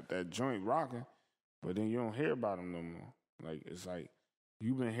that joint rocking. But then you don't hear about them no more. Like, it's like,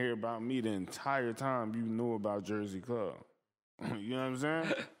 you've been hearing about me the entire time you knew about Jersey Club. You know what I'm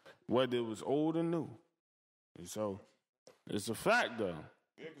saying? Whether it was old or new. And so, it's a fact, though.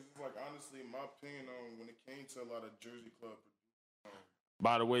 Yeah, because it's like, honestly, in my opinion, when it came to a lot of Jersey Club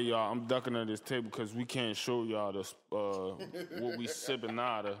By the way, y'all, I'm ducking at this table because we can't show y'all the what we sipping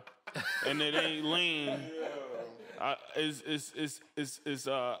out of, and it ain't lean. It's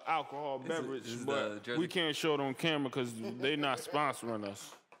alcohol beverage, but we can't show it on camera because they not sponsoring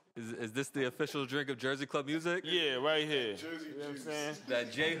us. Is this the official drink of Jersey Club music? Yeah, right here. Jersey you know what I'm juice. saying?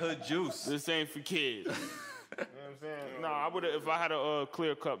 That Jayhood juice. This ain't for kids. You know what I'm saying? No, I would have. If I had a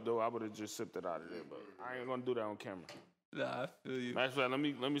clear cup though, I would have just sipped it out of there. But I ain't gonna do that on camera. Nah, I feel you. Matter of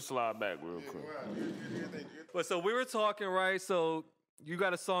fact, let me slide back real quick. But so we were talking, right? So you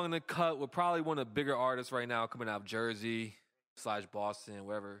got a song in the cut with probably one of the bigger artists right now coming out of Jersey / Boston,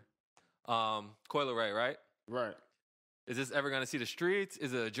 wherever. Coil Ray, right? Right. Is this ever gonna see the streets?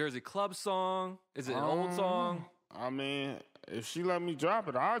 Is it a Jersey Club song? Is it an old song? I mean, if she let me drop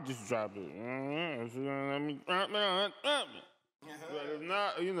it, I'll just drop it. If she don't let me drop it, I'll drop it. But if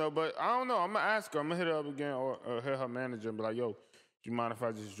not, you know, but I don't know. I'm going to ask her. I'm going to hit her up again or hit her manager and be like, yo, do you mind if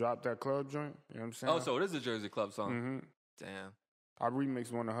I just drop that club joint? You know what I'm saying? Oh, so it is a Jersey Club song. Mm-hmm. Damn. I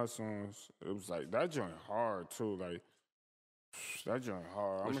remixed one of her songs. It was like, that joint hard, too. Like, that joint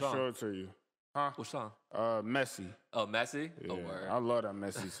hard. I'm going to show it to you. Huh? Which song? Messy. Oh, Messy? Yeah, Oh, word. I love that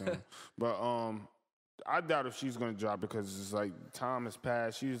Messy song. But I doubt if she's going to drop it because it's like time has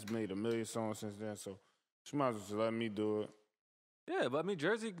passed. She's made a million songs since then, so she might as well just let me do it. Yeah, but I mean,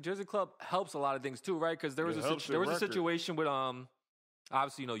 Jersey Club helps a lot of things too, right? Because there was a situation with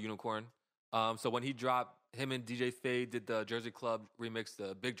obviously, you know, Unicorn. So when he dropped, him and DJ Fade did the Jersey Club remix,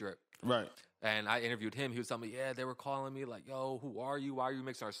 the Big Drip. Right. And I interviewed him. He was telling me, yeah, they were calling me like, yo, who are you? Why are you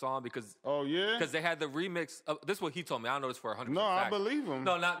mixing our song? Because because they had the remix. This is what he told me. I don't know this for 100%. No, fact. I believe him.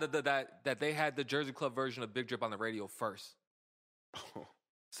 No, not that they had the Jersey Club version of Big Drip on the radio first.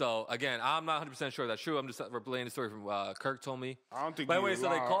 So again, I'm not 100% sure that's true. I'm just relaying the story from Kirk told me. I don't think. But anyway, so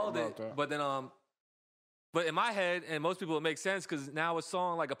they called it. That. But then but in my head, and most people, it makes sense because now a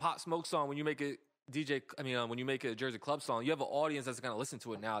song like a Pop Smoke song, when you make it when you make it a Jersey Club song, you have an audience that's gonna listen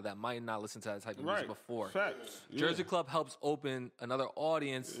to it now that might not listen to that type of music before. Facts. Yeah. Jersey Club helps open another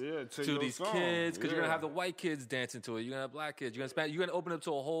audience to these song. kids because you're gonna have the white kids dancing to it. You're gonna have black kids. You're gonna open up to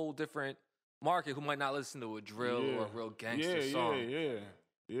a whole different market who might not listen to a drill or a real gangster song.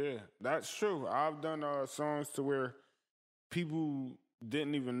 Yeah, that's true. I've done songs to where people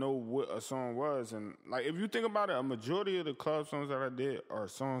didn't even know what a song was. And, like, if you think about it, a majority of the club songs that I did are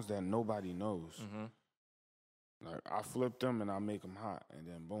songs that nobody knows. Mm-hmm. Like, I flip them and I make them hot, and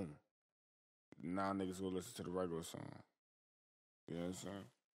then boom. Now niggas go listen to the regular song. You know what I'm saying?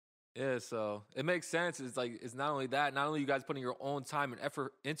 Yeah, so it makes sense. It's like, it's not only that, not only you guys putting your own time and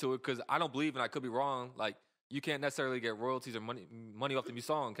effort into it, because I don't believe, and I could be wrong, like, you can't necessarily get royalties or money off the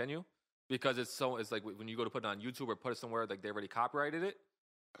song, can you? Because it's like when you go to put it on YouTube or put it somewhere, like they already copyrighted it.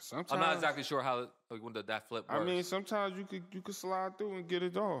 Sometimes I'm not exactly sure how when that flip works. I mean, sometimes you could slide through and get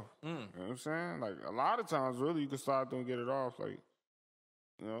it off. You know what I'm saying? Like a lot of times, really, you can slide through and get it off. Like,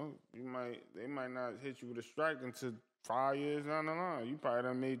 you know, they might not hit you with a strike until 5 years down the line. You probably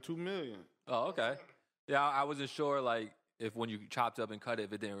done made $2 million. Oh, okay. Yeah, I wasn't sure like if when you chopped up and cut it,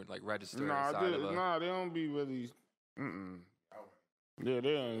 if it didn't like register. Nah, they don't be really. Yeah,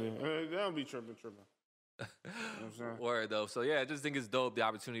 they don't be tripping. You know what I'm saying? Word though. So yeah, I just think it's dope the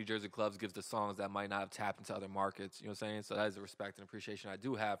opportunity Jersey Clubs gives to songs that might not have tapped into other markets. You know what I'm saying? So that is a respect and appreciation I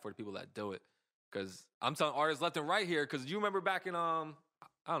do have for the people that do it. Because I'm telling artists left and right here. Because you remember back in I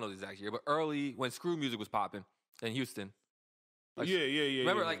don't know the exact year, but early when screw music was popping in Houston. Like, yeah.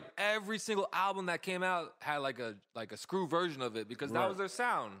 Remember, like every single album that came out had like a screw version of it because that was their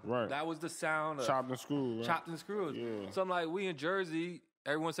sound. Right. That was the sound of chopped and screwed. Right? Chopped and screwed. Yeah. So I'm like, we in Jersey.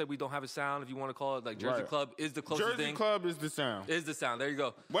 Everyone said we don't have a sound, if you want to call it. Like, Jersey Club is the closest thing. Jersey Club is the sound. Is the sound. There you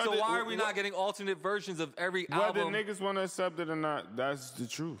go. So why are we not getting alternate versions of every album? Whether niggas want to accept it or not, that's the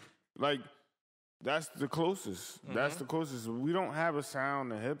truth. Like, that's the closest. Mm-hmm. That's the closest. We don't have a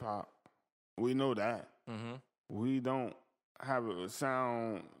sound in hip-hop. We know that. Mm-hmm. We don't have a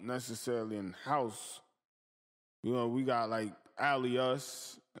sound necessarily in house. You know, we got, like,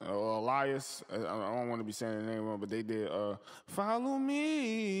 Alias or Elias. I don't want to be saying the name wrong, but they did Follow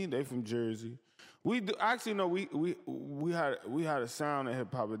Me. They from Jersey. We do actually no. We had a sound in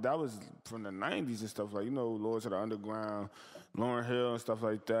hip hop, but that was from the '90s and stuff like Lords of the Underground, Lauryn Hill and stuff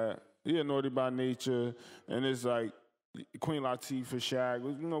like that. Yeah, Naughty by Nature, and it's like Queen Latifah, Shag.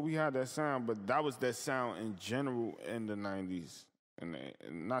 We had that sound, but that was that sound in general in the '90s, and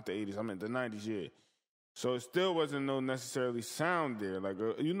not the '80s. I mean the '90s, yeah. So it still wasn't no necessarily sound there. Like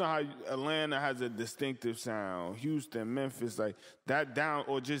how Atlanta has a distinctive sound, Houston, Memphis, like that down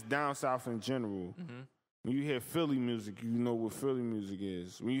or just down south in general. Mm-hmm. When you hear Philly music, you know what Philly music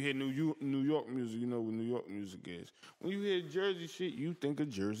is. When you hear New York music, you know what New York music is. When you hear Jersey shit, you think of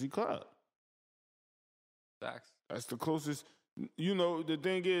Jersey Club. Facts. That's the closest. The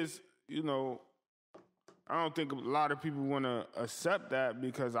thing is, I don't think a lot of people want to accept that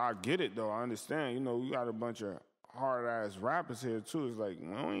because I get it, though. I understand. We got a bunch of hard-ass rappers here, too. It's like, we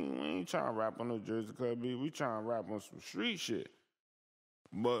ain't trying to rap on no Jersey Club beat. We trying to rap on some street shit.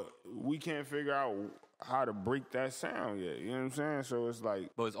 But we can't figure out how to break that sound yet. You know what I'm saying? So it's like...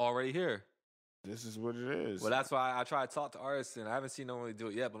 But it's already here. This is what it is. Well, that's why I try to talk to artists, and I haven't seen no one really do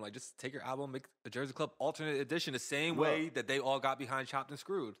it yet. But I'm like, just take your album, make a Jersey Club alternate edition the same way that they all got behind Chopped and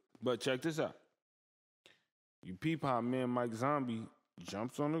Screwed. But check this out. You peep how me and Mike Zombie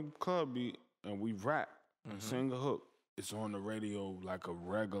jumps on the club beat and we rap and sing a hook. It's on the radio like a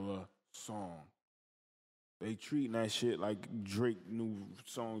regular song. They treating that shit like Drake new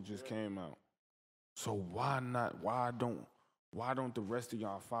song just came out. So why not? Why don't the rest of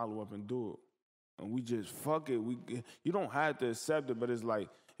y'all follow up and do it? And we just fuck it. You don't have to accept it, but it's like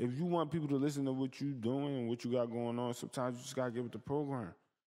if you want people to listen to what you doing and what you got going on, sometimes you just gotta give it the program.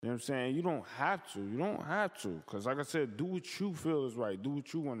 You know what I'm saying? You don't have to. You don't have to. Because like I said, do what you feel is right. Do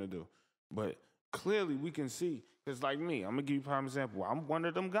what you want to do. But clearly we can see. Because like me, I'm going to give you a prime example. I'm one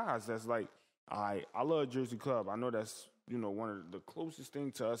of them guys that's like, I love Jersey Club. I know that's, one of the closest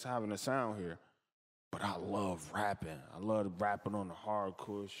things to us having a sound here. But I love rapping. I love rapping on the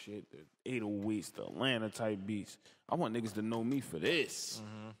hardcore shit, the 808s, the Atlanta type beats. I want niggas to know me for this.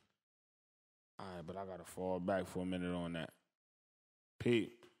 Mm-hmm. All right, but I got to fall back for a minute on that.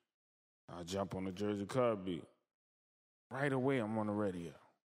 Pete. I jump on the Jersey Club beat. Right away, I'm on the radio.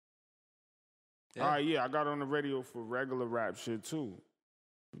 Yeah. All right, yeah, I got on the radio for regular rap shit, too.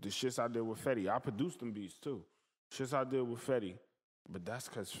 The shits I did with Fetty. I produced them beats, too. Shits I did with Fetty. But that's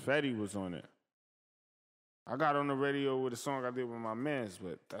because Fetty was on it. I got on the radio with a song I did with my mans,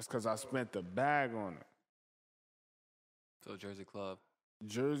 but that's because I spent the bag on it. So Jersey Club.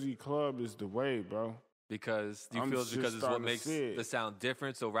 Jersey Club is the way, bro. Because do you feel it's because it's what makes the sound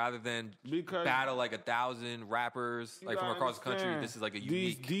different? So rather than battle like 1,000 rappers like from across the country, this is like a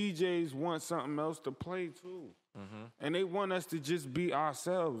unique. These DJs want something else to play too, and they want us to just be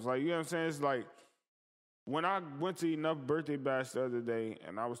ourselves. Like, you know what I'm saying? It's like when I went to Enough birthday bash the other day,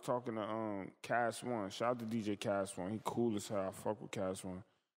 and I was talking to Cass One. Shout out to DJ Cass One. He cool as hell. I fuck with Cass One.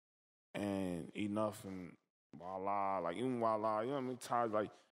 And Enough and Walla, like even Walla, you know what I mean? Todd,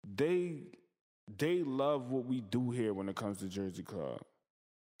 like they love what we do here when it comes to Jersey Club.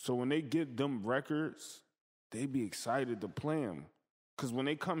 So when they get them records, they be excited to play them. Because when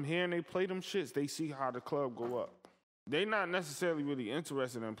they come here and they play them shits, they see how the club go up. They not necessarily really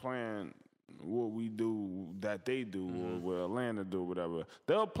interested in playing what we do that they do or what Atlanta do, whatever.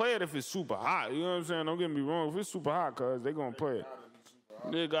 They'll play it if it's super hot. You know what I'm saying? Don't get me wrong. If it's super hot, cuz they going to play it.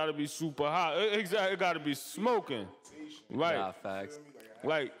 They got to be super hot. Exactly. It got to be smoking. Right. Nah, facts.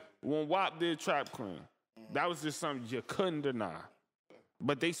 Like, when WAP did Trap Queen, that was just something you couldn't deny.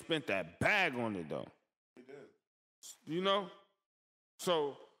 But they spent that bag on it, though. They did.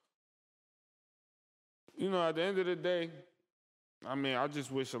 So, at the end of the day, I mean, I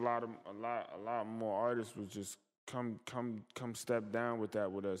just wish a lot more artists would just come step down with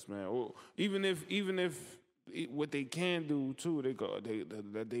that with us, man. Or even if what they can do too,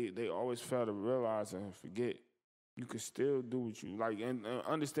 they always fail to realize and forget. You can still do what you like and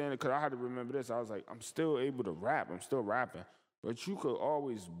understand it, because I had to remember this. I was like, I'm still able to rap. I'm still rapping. But you could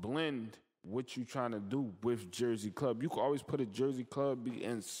always blend what you trying to do with Jersey Club. You could always put a Jersey Club beat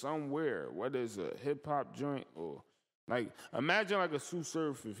in somewhere, whether it's a hip-hop joint or... Like, imagine like a Sue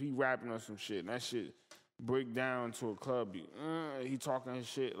Surf if he rapping on some shit and that shit break down to a club beat. He talking his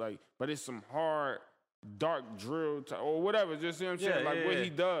shit, like, but it's some hard, dark drill or whatever. Just, you know what I'm saying? Like, what he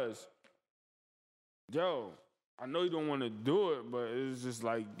does. Yo... I know you don't want to do it, but it's just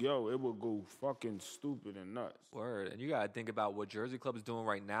like, yo, it will go fucking stupid and nuts. Word. And you got to think about what Jersey Club is doing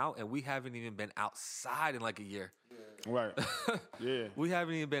right now, and we haven't even been outside in like a year. Yeah. Right. Yeah. We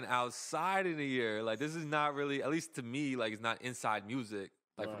haven't even been outside in a year. Like, this is not really, at least to me, like, it's not inside music.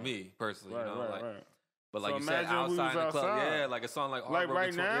 Like, for me, personally, right. But like So you said, imagine we was outside the club, outside. yeah, like a song like Like Heartbroken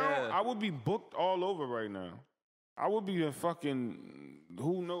right 20, now, yeah. I would be booked all over right now. I would be in fucking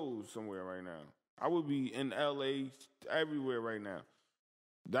who knows somewhere right now. I would be in LA everywhere right now.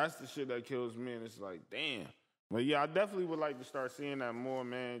 That's the shit that kills me, and it's like, damn. But yeah, I definitely would like to start seeing that more,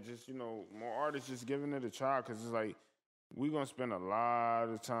 man. Just, you know, more artists just giving it a try, because it's like, we're going to spend a lot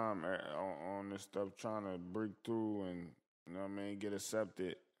of time on this stuff trying to break through and, you know what I mean, get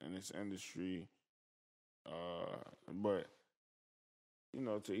accepted in this industry. But, you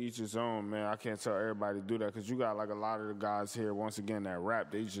know, to each his own, man. I can't tell everybody to do that, because you got, like, a lot of the guys here, once again, that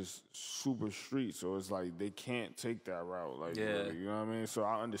rap, they just super street. So it's like they can't take that route. Like, Yeah. really, you know what I mean? So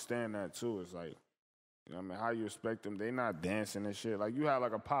I understand that, too. It's like, you know what I mean? How you expect them? They not dancing and shit. Like, you had,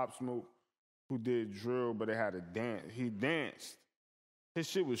 like, a Pop Smoke who did drill, but they had a dance. He danced. His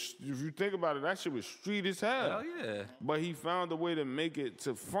shit was, if you think about it, that shit was street as hell. Hell yeah. But he found a way to make it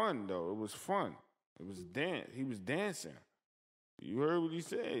to fun, though. It was fun. It was dance. He was dancing. You heard what he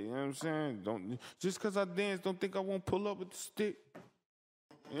said. You know what I'm saying? Don't just because I dance, don't think I won't pull up with the stick.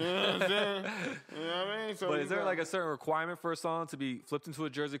 You know what I'm saying? You know what I mean? So But is there like a certain requirement for a song to be flipped into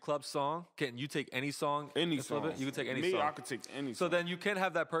a Jersey Club song? Can you take any song? any and flip song? it? You can take any Me, song. I could take any So song. then you can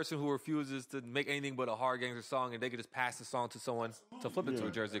have that person who refuses to make anything but a hard gangster song, and they could just pass the song to someone to flip it to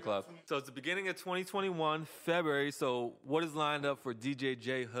a Jersey Club. So it's the beginning of 2021, February. So what is lined up for DJ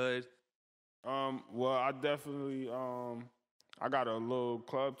Jayhood? Well, I definitely I got a little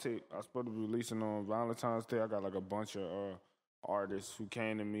club tape I was supposed to be releasing on Valentine's Day. I got like a bunch of artists who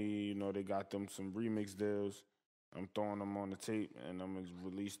came to me, you know, they got them some remix deals. I'm throwing them on the tape, and I'm gonna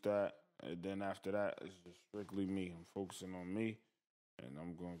release that. And then after that, it's just strictly me. I'm focusing on me, and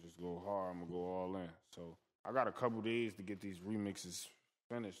I'm gonna just go hard. I'm gonna go all in. So I got a couple days to get these remixes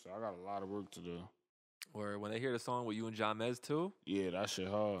finished. So I got a lot of work to do. Or when they hear the song with you and John Mez too? Yeah, that shit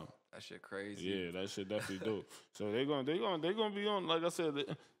hard. That shit crazy. Yeah, that shit definitely do. So they're gonna be on. Like I said,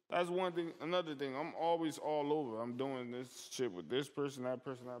 that's one thing. Another thing, I'm always all over. I'm doing this shit with this person, that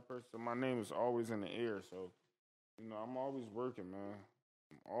person, that person. My name is always in the air. So, you know, I'm always working, man.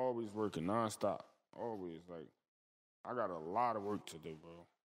 I'm always working nonstop. Always. Like, I got a lot of work to do, bro.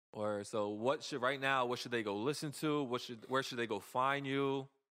 Or so what should they go listen to? Where should they go find you?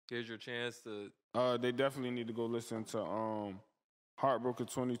 Here's your chance to They definitely need to go listen to Heartbroken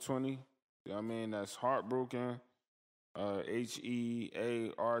 2020. I mean, that's Heartbroken,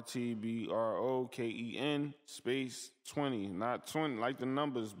 HEARTBROKEN space 20. Not 20 like the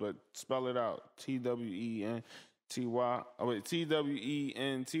numbers, but spell it out. TWENTY. Oh, wait, TWENTY.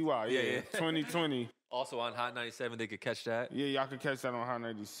 Yeah, 2020. Also on Hot 97, they could catch that. Yeah, y'all can catch that on Hot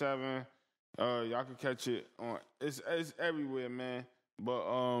 97. Y'all can catch it on, it's everywhere, man. But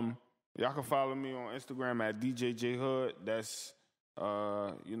y'all can follow me on Instagram at DJ Jayhood. That's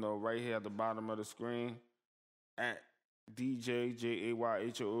you know, right here at the bottom of the screen at DJ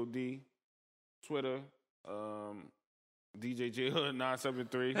Jayhood. Twitter, DJ Jayhood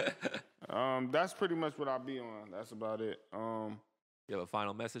 973. That's pretty much what I'll be on. That's about it. You have a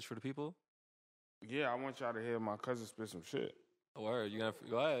final message for the people? Yeah, I want y'all to hear my cousin spit some shit. Word, you gonna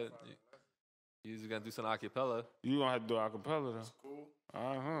go ahead. You just gonna do some acapella. You gonna have to do acapella though. That's cool.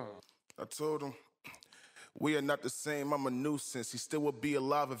 Uh-huh. I told him, we are not the same, I'm a nuisance. He still would be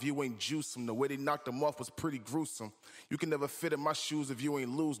alive if you ain't juice him. The way they knocked him off was pretty gruesome. You can never fit in my shoes if you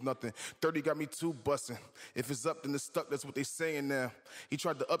ain't lose nothing. 30 got me too bustin'. If it's up, then it's stuck, that's what they saying now. He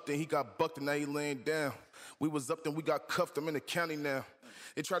tried to up, then he got bucked, and now he laying down. We was up, then we got cuffed, I'm in the county now.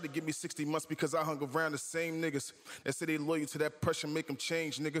 They tried to give me 60 months because I hung around the same niggas. They say they loyal to that pressure, make them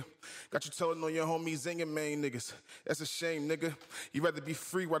change, nigga. Got you telling on your homies and your main niggas. That's a shame, nigga. You rather be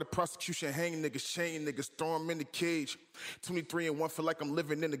free while the prosecution hang niggas, chain niggas, throw them in the cage. 23 and 1 feel like I'm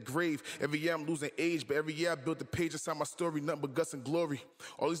living in the grave. Every year I'm losing age, but every year I build the page inside my story, nothing but guts and glory.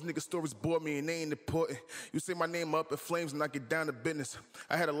 All these niggas' stories bore me and they ain't important. You say my name up in flames and I get down to business.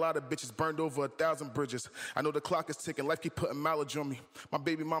 I had a lot of bitches burned over 1,000 bridges. I know the clock is ticking, life keep putting mileage on me. My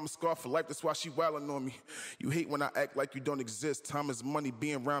baby mama scarred for life, that's why she wildin' on me. You hate when I act like you don't exist. Time is money,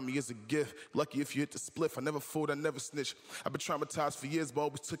 being around me is a gift. Lucky if you hit the spliff, I never fooled, I never snitch. I've been traumatized for years, but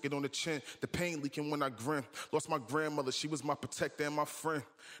always took it on the chin. The pain leaking when I grin. Lost my grandmother, she was my protector and my friend.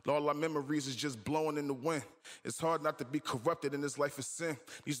 All our memories is just blowing in the wind. It's hard not to be corrupted in this life of sin.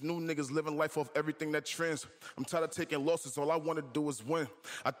 These new niggas living life off everything that trends. I'm tired of taking losses, all I wanna do is win.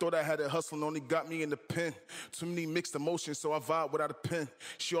 I thought I had it hustling, only got me in the pen. Too many mixed emotions, so I vibe without a pen.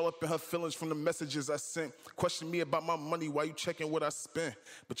 She all up in her feelings from the messages I sent. Question me about my money, why you checking what I spent?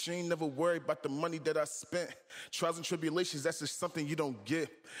 But you ain't never worried about the money that I spent. Trials and tribulations, that's just something you don't get.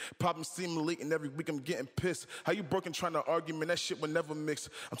 Problems stimulating every week, I'm getting pissed. How you broken talking, trying to argue, man, that shit would never mix.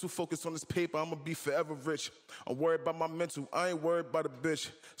 I'm too focused on this paper, I'ma be forever rich. I'm worried about my mental, I ain't worried about a bitch.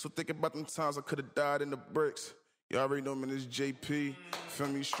 So thinking about them times I could've died in the bricks. Y'all already know me, this JP. Feel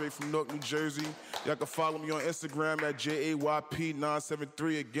me, straight from Newark, New Jersey. Y'all can follow me on Instagram at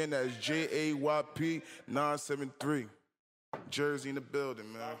JAYP973. Again, that's JAYP973. Jersey in the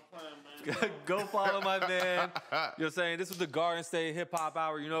building, man. Go follow my man. You're saying this was the Garden State Hip Hop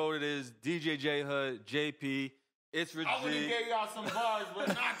Hour. You know what it is. DJ Jayhood, JP. It's Rich I would have G. gave y'all some bars, but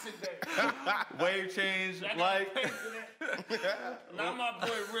not today. Wave change. Like. Not my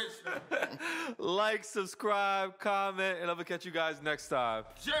boy Rich. Like, subscribe, comment, and I'm going to catch you guys next time.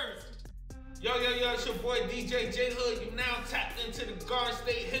 Jersey. Yo, it's your boy DJ Jayhood. You now tapped into the Garden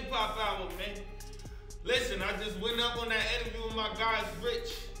State Hip Hop Hour, man. Listen, I just went up on that interview with my guys,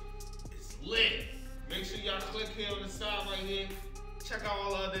 Rich. It's lit. Make sure y'all click here on the side right here. Check out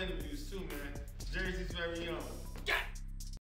all the other interviews too, man. Jersey's very own.